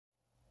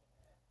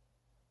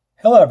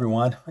Hello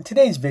everyone. In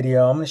today's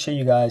video, I'm going to show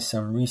you guys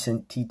some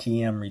recent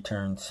T.T.M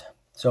returns.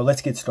 So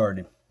let's get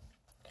started.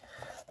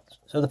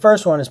 So the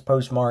first one is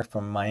postmarked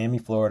from Miami,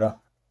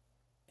 Florida.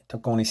 It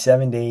took only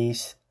 7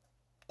 days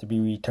to be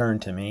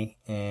returned to me,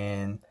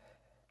 and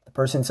the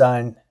person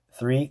signed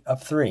 3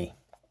 of 3.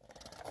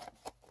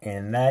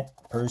 And that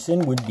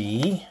person would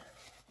be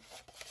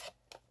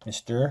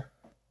Mr.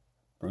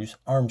 Bruce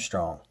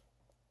Armstrong.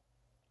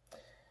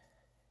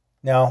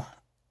 Now,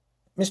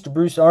 Mr.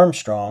 Bruce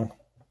Armstrong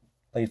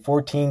played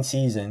 14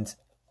 seasons,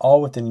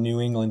 all with the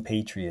New England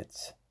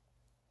Patriots.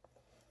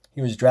 He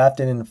was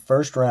drafted in the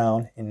first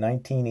round in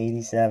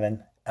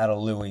 1987 out of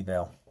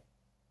Louisville.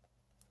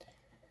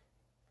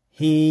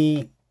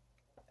 He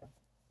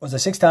was a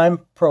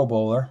 6-time Pro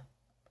Bowler,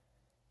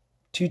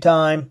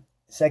 2-time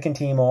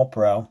second-team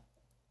All-Pro,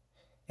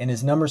 and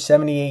his number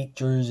 78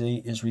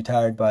 jersey is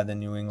retired by the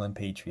New England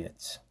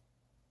Patriots.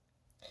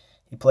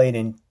 He played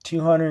in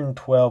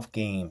 212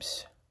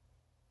 games.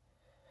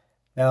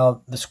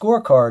 Now, the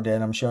scorecard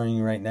that I'm showing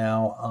you right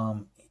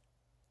now,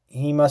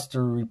 he must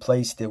have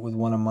replaced it with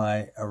one of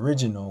my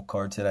original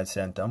cards that I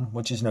sent him,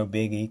 which is no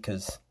biggie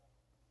because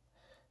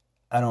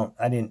I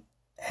didn't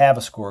have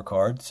a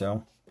scorecard,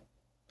 so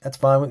that's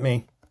fine with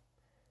me.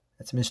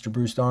 That's Mr.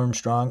 Bruce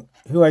Armstrong,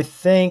 who I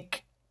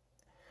think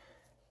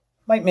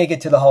might make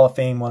it to the Hall of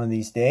Fame one of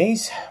these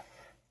days.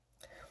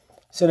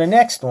 So the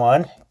next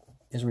one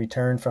is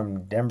returned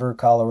from Denver,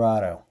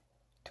 Colorado.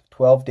 It took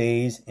 12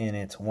 days, and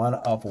it's 1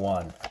 of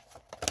 1.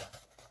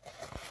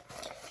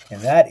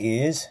 And that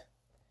is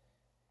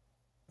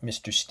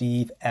Mr.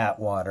 Steve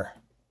Atwater.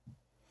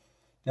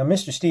 Now,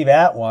 Mr. Steve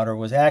Atwater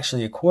was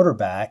actually a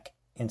quarterback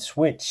and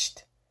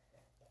switched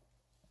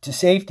to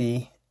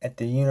safety at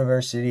the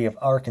University of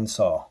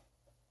Arkansas.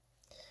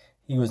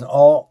 He was an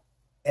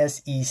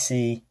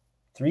All-SEC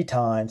 3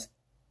 times,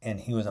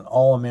 and he was an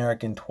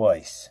All-American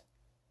twice.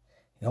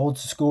 He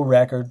holds the school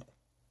record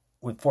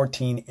with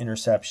 14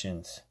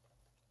 interceptions.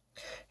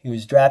 He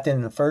was drafted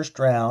in the first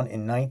round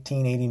in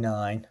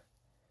 1989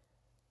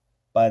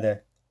 by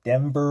the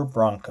Denver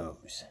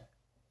Broncos.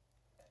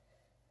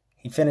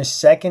 He finished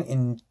second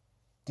in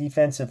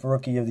Defensive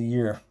Rookie of the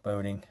Year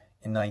voting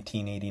in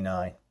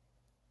 1989.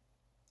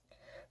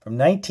 From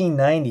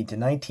 1990 to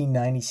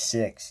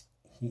 1996,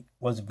 he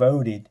was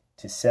voted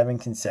to 7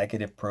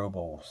 consecutive Pro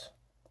Bowls.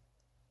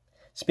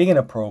 Speaking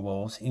of Pro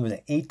Bowls, he was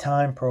an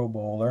 8-time Pro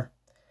Bowler,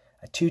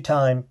 a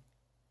 2-time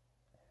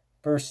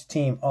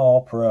first-team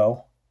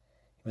All-Pro.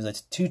 He was a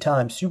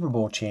 2-time Super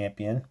Bowl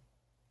champion.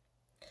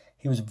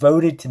 He was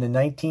voted to the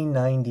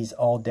 1990s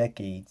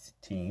All-Decades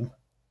team.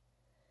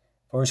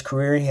 For his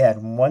career, he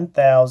had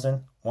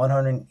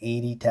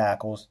 1,180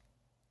 tackles,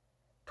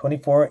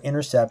 24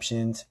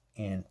 interceptions,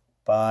 and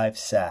 5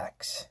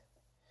 sacks.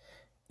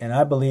 And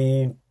I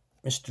believe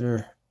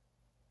Mr.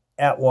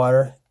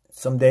 Atwater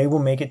someday will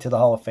make it to the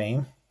Hall of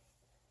Fame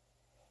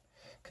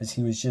because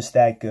he was just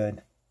that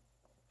good.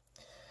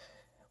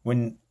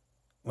 When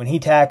he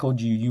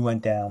tackled you, you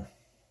went down.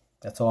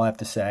 That's all I have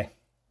to say.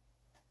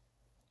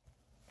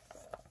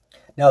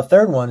 Now, the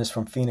third one is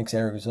from Phoenix,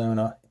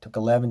 Arizona. It took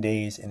 11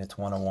 days, and it's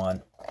 1 of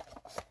 1.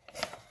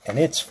 And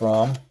it's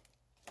from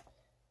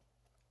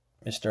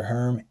Mr.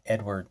 Herm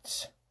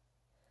Edwards.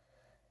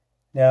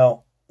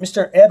 Now,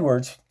 Mr.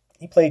 Edwards,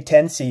 he played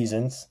 10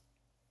 seasons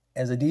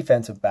as a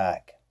defensive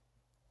back.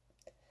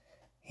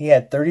 He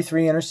had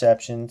 33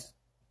 interceptions,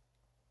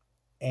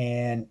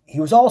 and he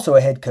was also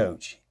a head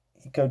coach.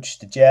 He coached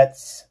the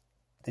Jets,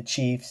 the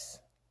Chiefs,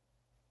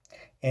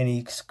 and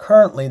he's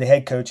currently the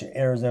head coach at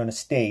Arizona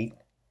State.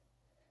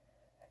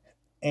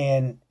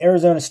 And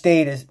Arizona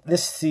State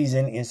this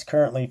season is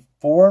currently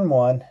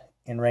 4-1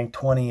 and ranked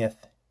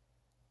 20th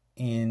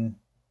in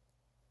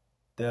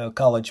the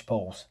college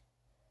polls.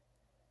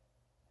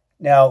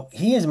 Now,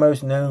 he is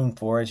most known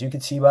for, as you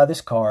can see by this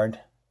card,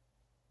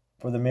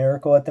 for the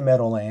Miracle at the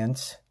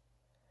Meadowlands.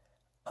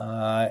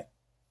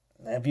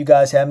 If you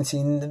guys haven't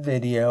seen the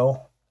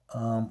video,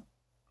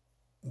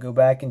 go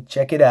back and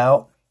check it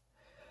out.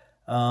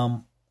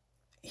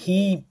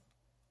 He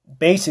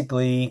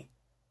basically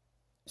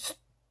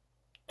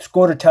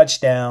scored a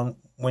touchdown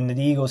when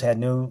the Eagles had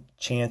no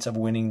chance of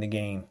winning the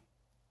game.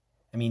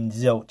 I mean,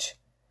 zilch.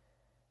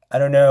 I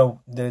don't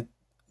know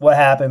what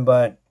happened,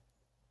 but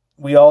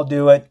we all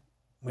do it.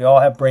 We all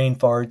have brain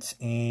farts.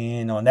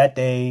 And on that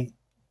day,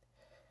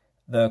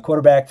 the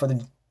quarterback for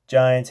the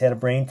Giants had a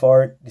brain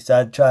fart,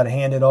 decided to try to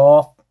hand it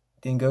off.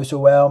 Didn't go so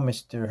well.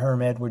 Mr.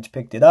 Herm Edwards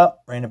picked it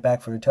up, ran it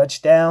back for a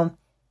touchdown.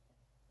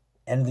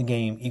 End of the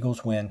game.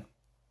 Eagles win.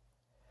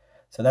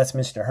 So that's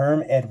Mr.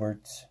 Herm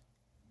Edwards.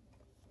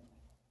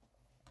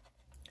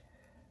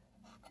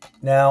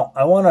 Now,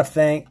 I want to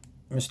thank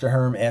Mr.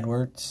 Herm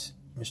Edwards,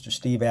 Mr.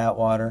 Steve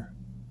Atwater,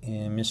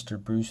 and Mr.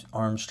 Bruce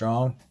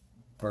Armstrong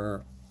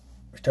for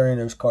returning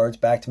those cards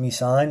back to me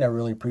signed. I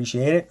really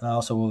appreciate it. I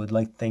also would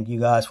like to thank you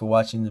guys for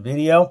watching the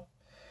video.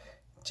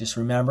 Just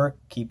remember,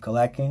 keep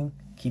collecting,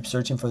 keep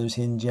searching for those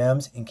hidden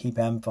gems, and keep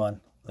having fun.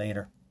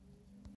 Later.